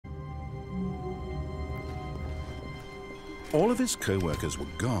All of his co-workers were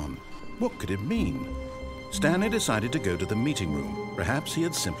gone. What could it mean? Stanley decided to go to the meeting room. Perhaps he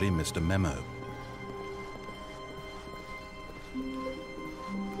had simply missed a memo.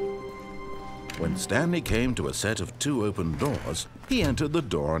 When Stanley came to a set of 2 open doors, he entered the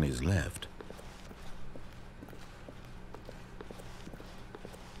door on his left.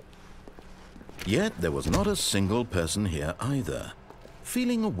 Yet there was not a single person here either.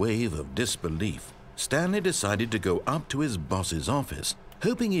 Feeling a wave of disbelief, Stanley decided to go up to his boss's office,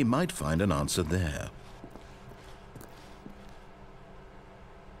 hoping he might find an answer there.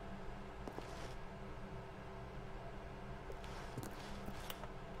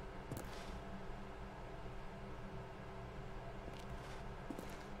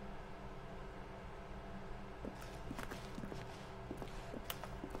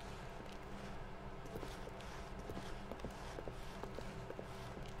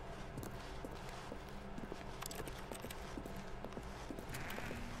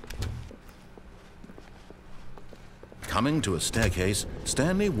 Coming to a staircase,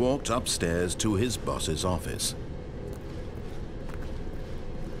 Stanley walked upstairs to his boss's office.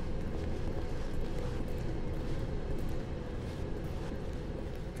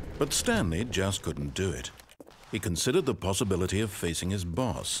 But Stanley just couldn't do it. He considered the possibility of facing his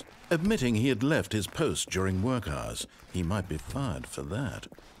boss, admitting he had left his post during work hours. He might be fired for that.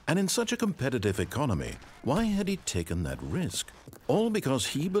 And in such a competitive economy, why had he taken that risk? All because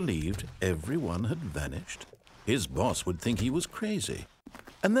he believed everyone had vanished? His boss would think he was crazy.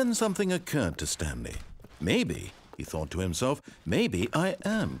 And then something occurred to Stanley. Maybe, he thought to himself, maybe I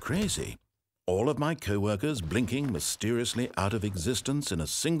am crazy. All of my co-workers blinking mysteriously out of existence in a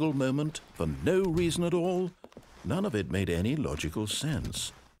single moment for no reason at all. None of it made any logical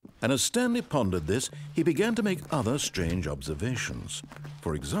sense. And as Stanley pondered this, he began to make other strange observations.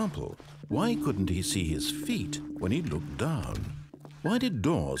 For example, why couldn't he see his feet when he looked down? Why did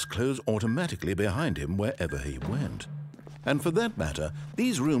doors close automatically behind him wherever he went? And for that matter,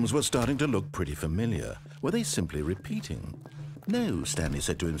 these rooms were starting to look pretty familiar. Were they simply repeating? No, Stanley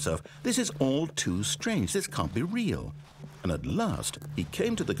said to himself, this is all too strange. This can't be real. And at last, he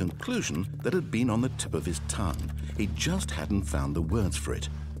came to the conclusion that had been on the tip of his tongue. He just hadn't found the words for it.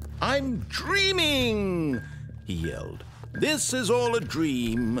 "I'm dreaming!" he yelled. "This is all a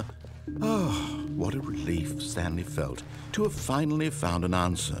dream." Oh, what a relief Stanley felt to have finally found an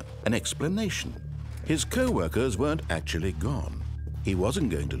answer, an explanation. His co-workers weren't actually gone. He wasn't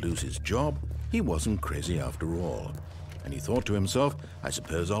going to lose his job. He wasn't crazy after all. And he thought to himself, I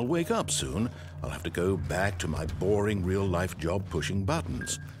suppose I'll wake up soon. I'll have to go back to my boring real-life job pushing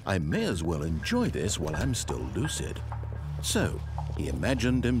buttons. I may as well enjoy this while I'm still lucid. So he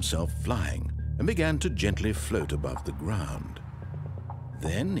imagined himself flying and began to gently float above the ground.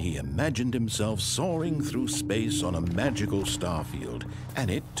 Then he imagined himself soaring through space on a magical starfield,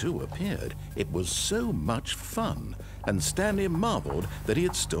 and it too appeared. It was so much fun, and Stanley marveled that he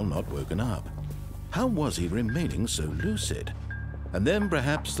had still not woken up. How was he remaining so lucid? And then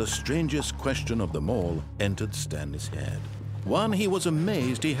perhaps the strangest question of them all entered Stanley's head. One he was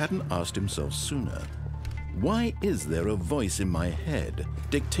amazed he hadn't asked himself sooner. Why is there a voice in my head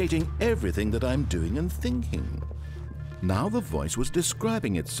dictating everything that I'm doing and thinking? Now the voice was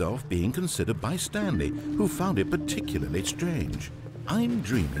describing itself being considered by Stanley, who found it particularly strange. I'm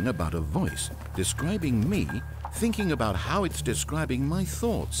dreaming about a voice describing me, thinking about how it's describing my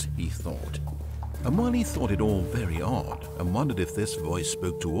thoughts, he thought. And while he thought it all very odd and wondered if this voice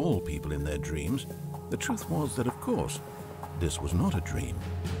spoke to all people in their dreams, the truth was that, of course, this was not a dream.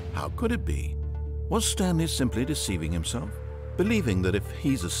 How could it be? Was Stanley simply deceiving himself, believing that if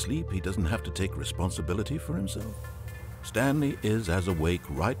he's asleep, he doesn't have to take responsibility for himself? Stanley is as awake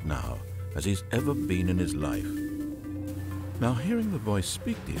right now as he's ever been in his life. Now, hearing the voice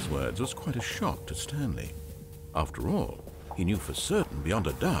speak these words was quite a shock to Stanley. After all, he knew for certain, beyond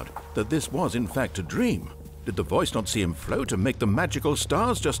a doubt, that this was in fact a dream. Did the voice not see him float and make the magical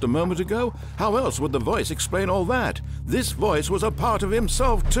stars just a moment ago? How else would the voice explain all that? This voice was a part of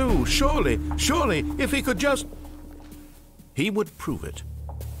himself too. Surely, if he could just... He would prove it.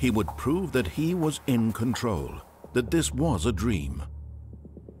 He would prove that he was in control, that this was a dream.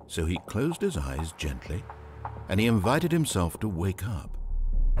 So he closed his eyes gently, and he invited himself to wake up.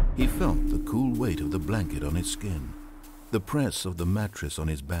 He felt the cool weight of the blanket on his skin, the press of the mattress on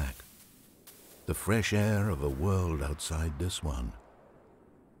his back, the fresh air of a world outside this one.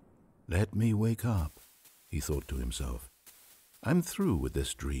 Let me wake up, he thought to himself. I'm through with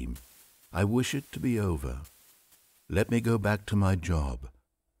this dream. I wish it to be over. Let me go back to my job.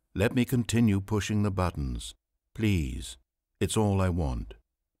 Let me continue pushing the buttons. Please, it's all I want.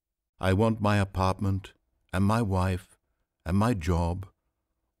 I want my apartment and my wife and my job.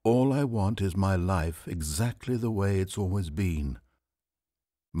 All I want is my life exactly the way it's always been.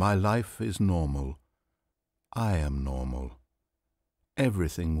 My life is normal. I am normal.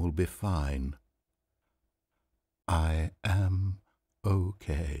 Everything will be fine. I am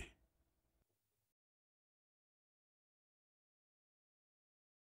okay.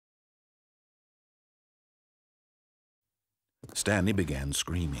 Stanley began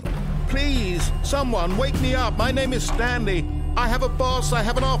screaming. "Please, someone, wake me up. My name is Stanley. I have a boss. I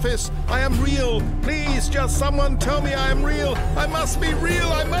have an office. I am real. Please, just someone tell me I am real. I must be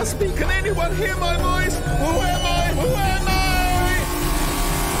real. I must be. Can anyone hear my voice? Who am I? Who am I?"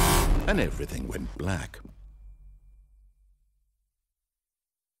 And everything went black.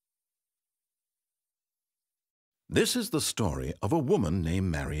 This is the story of a woman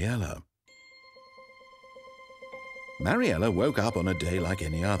named Mariella. Mariella woke up on a day like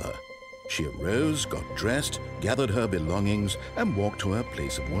any other. She arose, got dressed, gathered her belongings, and walked to her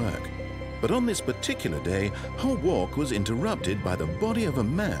place of work. But on this particular day, her walk was interrupted by the body of a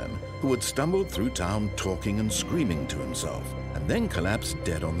man who had stumbled through town talking and screaming to himself, and then collapsed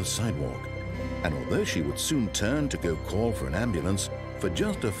dead on the sidewalk. And although she would soon turn to go call for an ambulance, for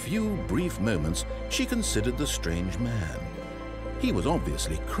just a few brief moments she considered the strange man. He was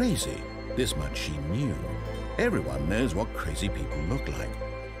obviously crazy, this much she knew. Everyone knows what crazy people look like.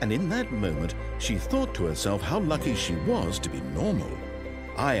 And in that moment, she thought to herself how lucky she was to be normal.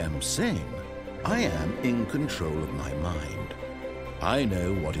 I am sane. I am in control of my mind. I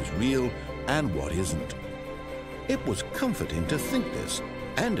know what is real and what isn't. It was comforting to think this,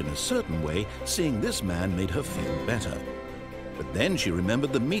 and in a certain way, seeing this man made her feel better. But then she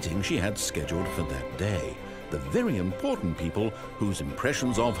remembered the meeting she had scheduled for that day. The very important people whose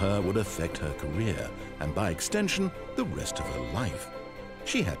impressions of her would affect her career, and by extension, the rest of her life.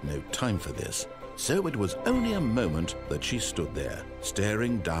 She had no time for this, so it was only a moment that she stood there,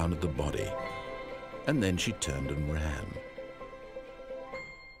 staring down at the body. And then she turned and ran.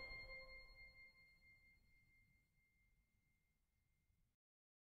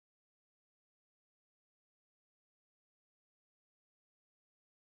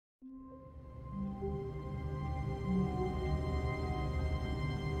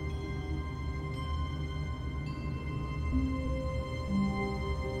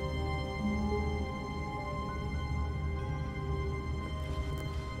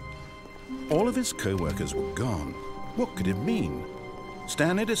 All of his co-workers were gone. What could it mean?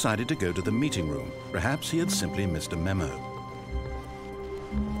 Stanley decided to go to the meeting room. Perhaps he had simply missed a memo.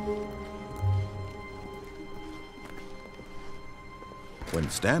 When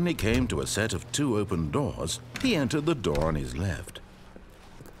Stanley came to a set of 2 open doors, he entered the door on his left.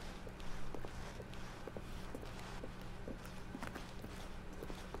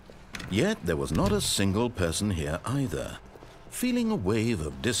 Yet there was not a single person here either. Feeling a wave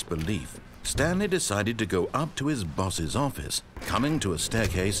of disbelief, Stanley decided to go up to his boss's office. Coming to a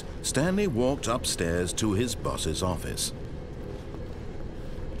staircase, Stanley walked upstairs to his boss's office.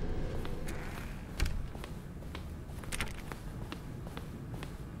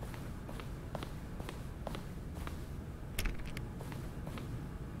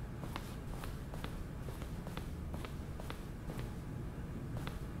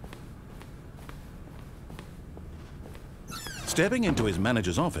 Stepping into his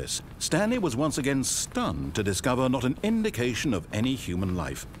manager's office, Stanley was once again stunned to discover not an indication of any human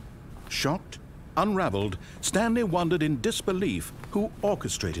life. Shocked, unraveled, Stanley wondered in disbelief who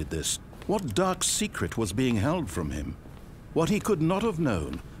orchestrated this. What dark secret was being held from him? What he could not have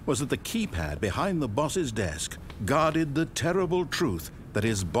known was that the keypad behind the boss's desk guarded the terrible truth that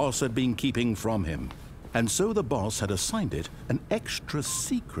his boss had been keeping from him. And so the boss had assigned it an extra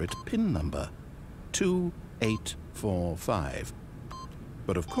secret PIN number, 2845.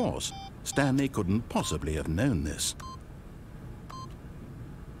 But of course, Stanley couldn't possibly have known this.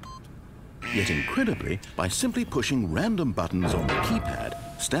 Yet incredibly, by simply pushing random buttons on the keypad,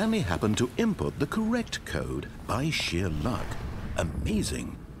 Stanley happened to input the correct code by sheer luck.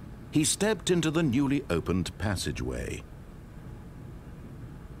 Amazing. He stepped into the newly opened passageway.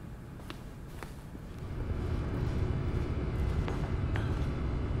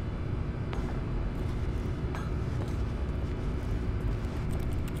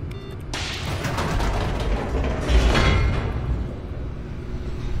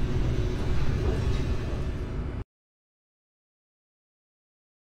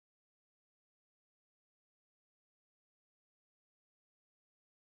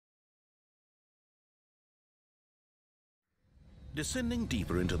 Descending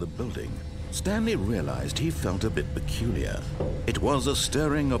deeper into the building, Stanley realized he felt a bit peculiar. It was a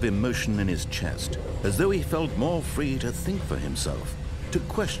stirring of emotion in his chest, as though he felt more free to think for himself, to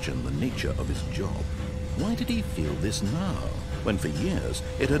question the nature of his job. Why did he feel this now, when for years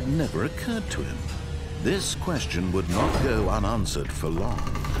it had never occurred to him? This question would not go unanswered for long.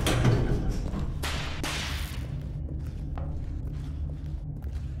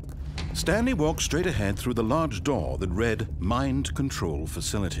 Stanley walked straight ahead through the large door that read Mind Control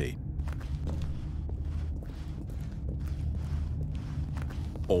Facility.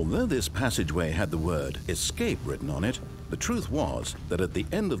 Although this passageway had the word Escape written on it, the truth was that at the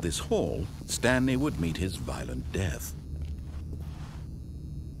end of this hall, Stanley would meet his violent death.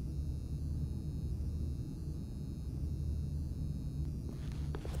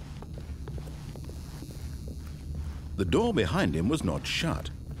 The door behind him was not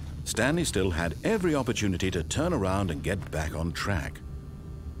shut. Stanley still had every opportunity to turn around and get back on track.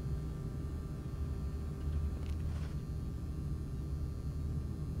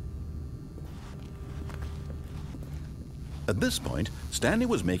 At this point, Stanley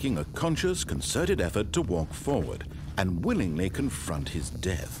was making a conscious, concerted effort to walk forward and willingly confront his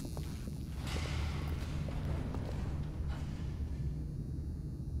death.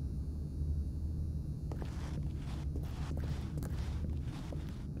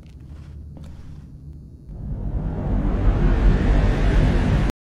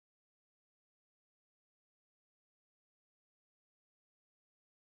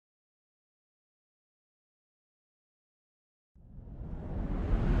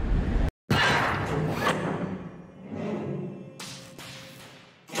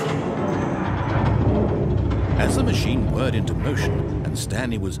 As the machine whirred into motion and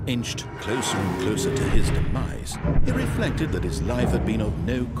Stanley was inched closer and closer to his demise, he reflected that his life had been of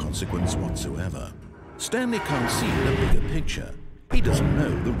no consequence whatsoever. Stanley can't see the bigger picture. He doesn't know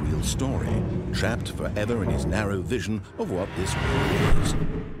the real story, trapped forever in his narrow vision of what this world is.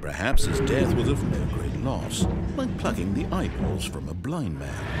 Perhaps his death was of no great loss, like plucking the eyeballs from a blind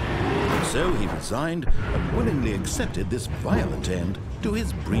man. So he resigned and willingly accepted this violent end to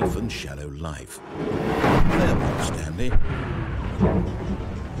his brief and shallow life. Farewell, Stanley.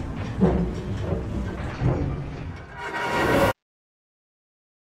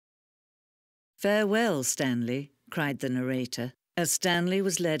 "Farewell, Stanley," cried the narrator, as Stanley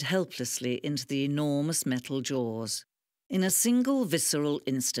was led helplessly into the enormous metal jaws. In a single visceral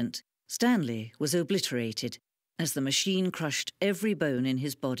instant, Stanley was obliterated as the machine crushed every bone in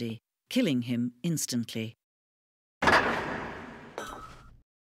his body, killing him instantly.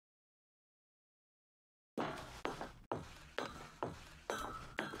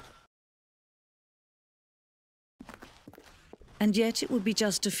 And yet it would be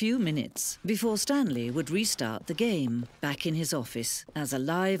just a few minutes before Stanley would restart the game, back in his office, as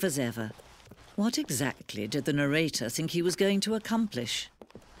alive as ever. What exactly did the narrator think he was going to accomplish?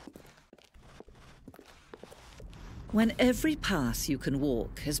 When every path you can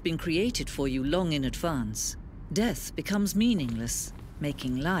walk has been created for you long in advance, death becomes meaningless,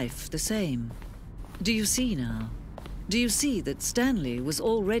 making life the same. Do you see now? Do you see that Stanley was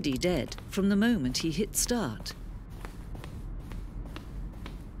already dead from the moment he hit start?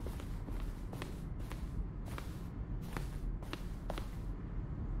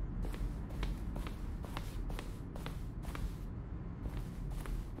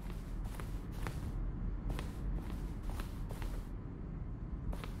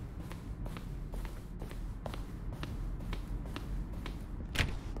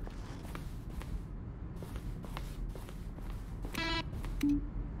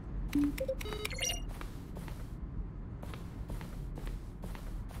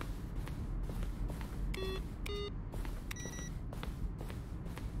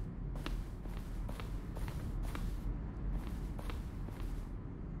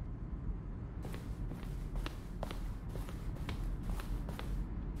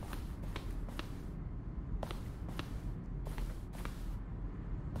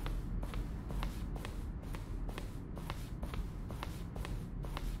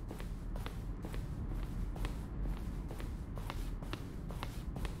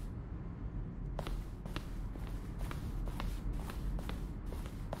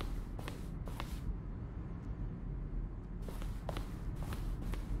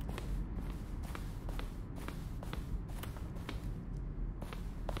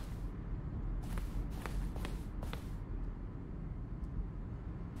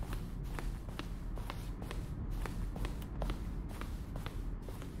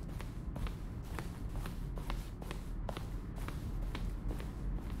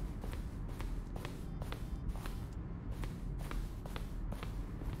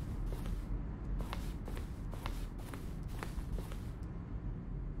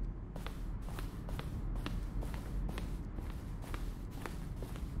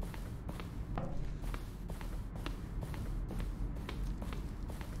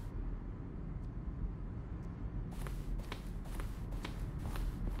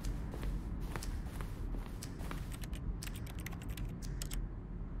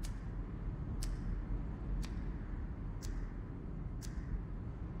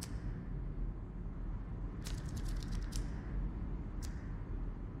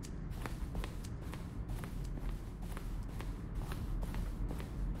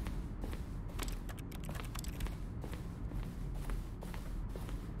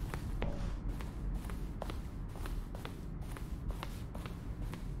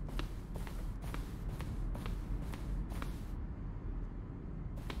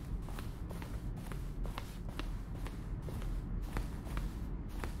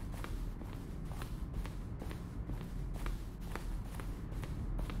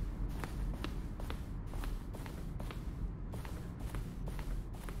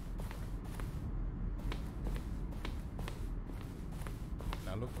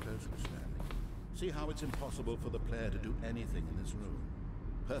 See how it's impossible for the player to do anything in this room.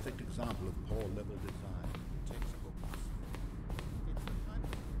 Perfect example of poor level design. Textbook. It's the kind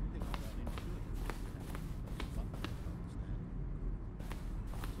of thing I learn intuitively. Fundamental understanding.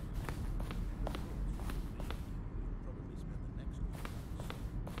 Probably spend the next few months.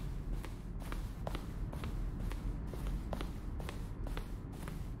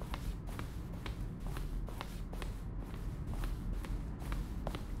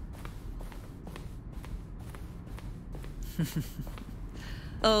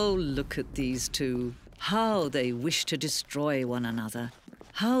 Oh, look at these two. How they wish to destroy one another.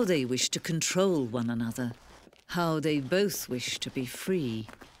 How they wish to control one another. How they both wish to be free.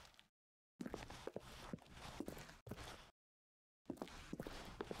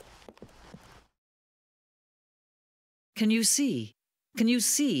 Can you see? Can you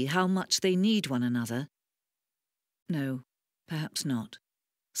see how much they need one another? No, perhaps not.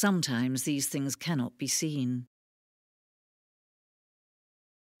 Sometimes these things cannot be seen.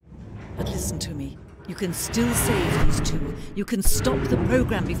 But listen to me. You can still save these two. You can stop the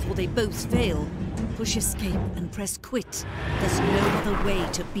program before they both fail. Push escape and press quit. There's no other way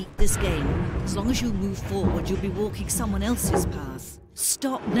to beat this game. As long as you move forward, you'll be walking someone else's path.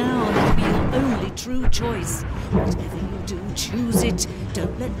 Stop now, and it'll be your only true choice. Whatever you do, choose it.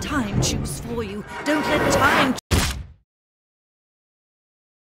 Don't let time choose for you. Don't let time